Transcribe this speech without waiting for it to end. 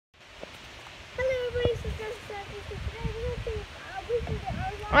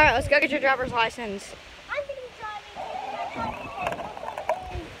All right, let's go get your driver's license. I'm going to be driving.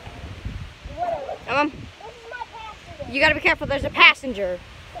 Come on. This is my passenger. You gotta be careful, there's a passenger.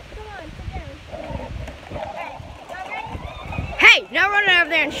 Come on, sit down. Alright, ready? Hey, no running over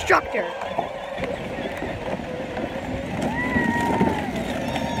there, instructor.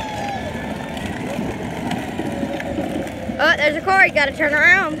 Oh, there's a car, you gotta turn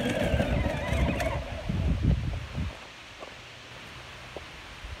around.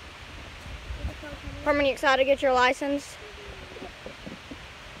 Herman, you excited to get your license?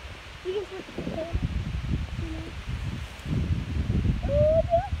 You can put the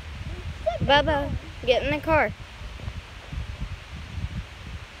Bubba, get in the car.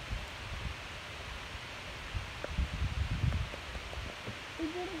 You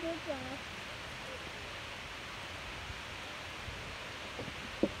did a good job.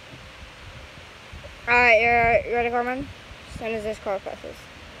 Alright, you ready, Carmen? As soon as this car passes.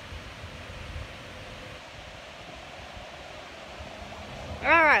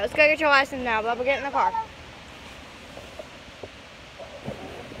 Alright, let's go get your license now. Bubba, get in the car.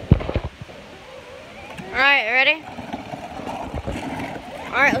 Alright, you ready?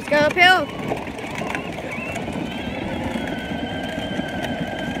 Alright, let's go uphill.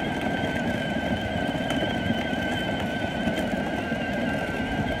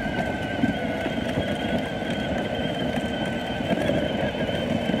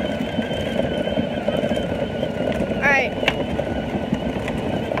 Alright.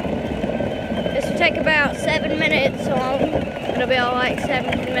 This will take about 7 minutes long. It'll be all like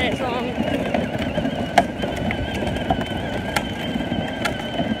 17 minutes long.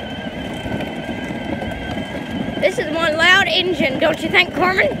 This is one loud engine, don't you think,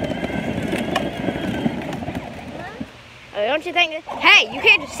 Carmen? Don't you think? Hey, you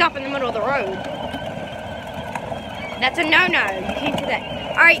can't just stop in the middle of the road. That's a no-no. You can't do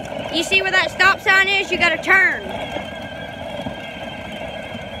that. All right, you see where that stop sign is? You gotta turn.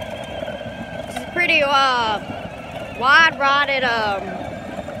 This is a pretty wide-rotted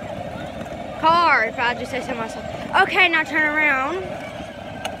car, if I just say so myself. Okay, now turn around.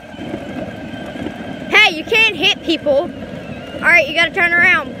 Hey, you can't hit people. All right, you gotta turn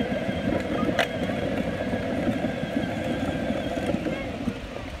around.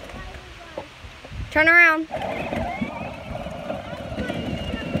 Turn around.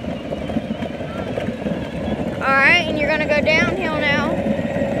 All right, and you're gonna go downhill now.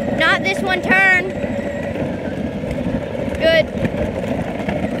 Not this one turn. Good.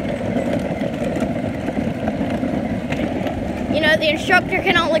 You know, the instructor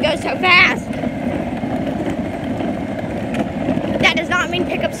can only go so fast. That does not mean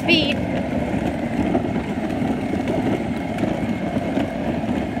pick up speed.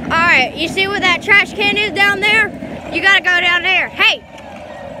 Alright, you see where that trash can is down there? You gotta go down there. Hey,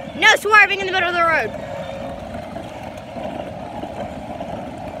 no swerving in the middle of the road.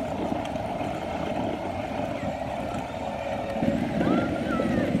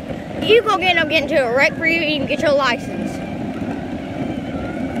 You gonna end up getting into a wreck for you and get your license.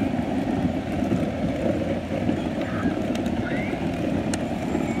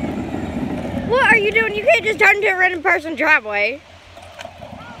 What are you doing? You can't just turn into a random person's driveway.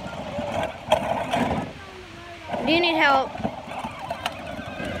 Do you need help?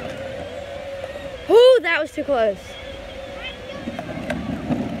 Ooh, that was too close.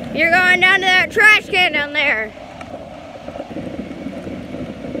 You're going down to that trash can down there.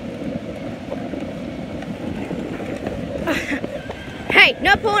 Hey,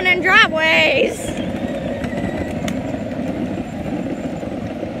 no pulling in driveways.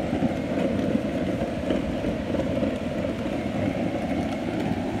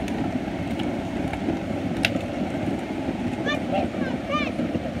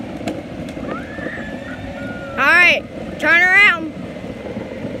 Alright, turn around.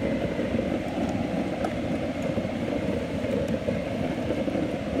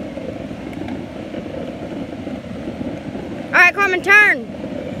 Alright, Carmen, turn.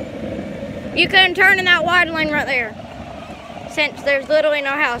 You couldn't turn in that wide lane right there. Since there's literally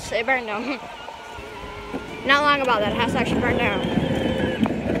no house, it burned down. Not lying about that, house actually burned down.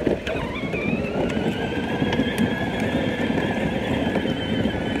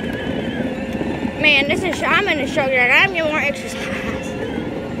 Man, I'm an instructor and I'm getting more exercise.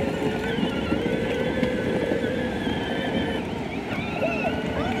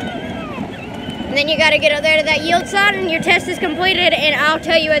 And then you gotta get up there to that yield sign and your test is completed and I'll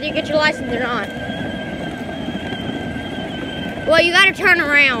tell you whether you get your license or not. Well, you gotta turn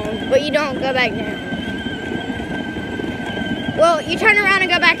around, but you don't go back down. Well, you turn around and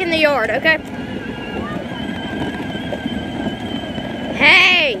go back in the yard, okay?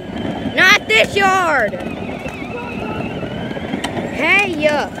 Hey, not this yard. Hey,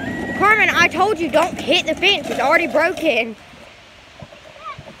 Carmen, I told you don't hit the fence. It's already broken.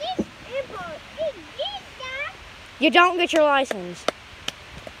 You don't get your license.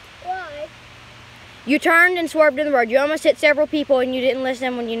 Why? You turned and swerved in the road. You almost hit several people and you didn't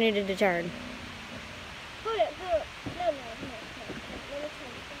listen when you needed to turn. Hold it. No. Let me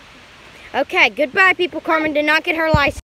turn. Okay, goodbye, people. Carmen did not get her license.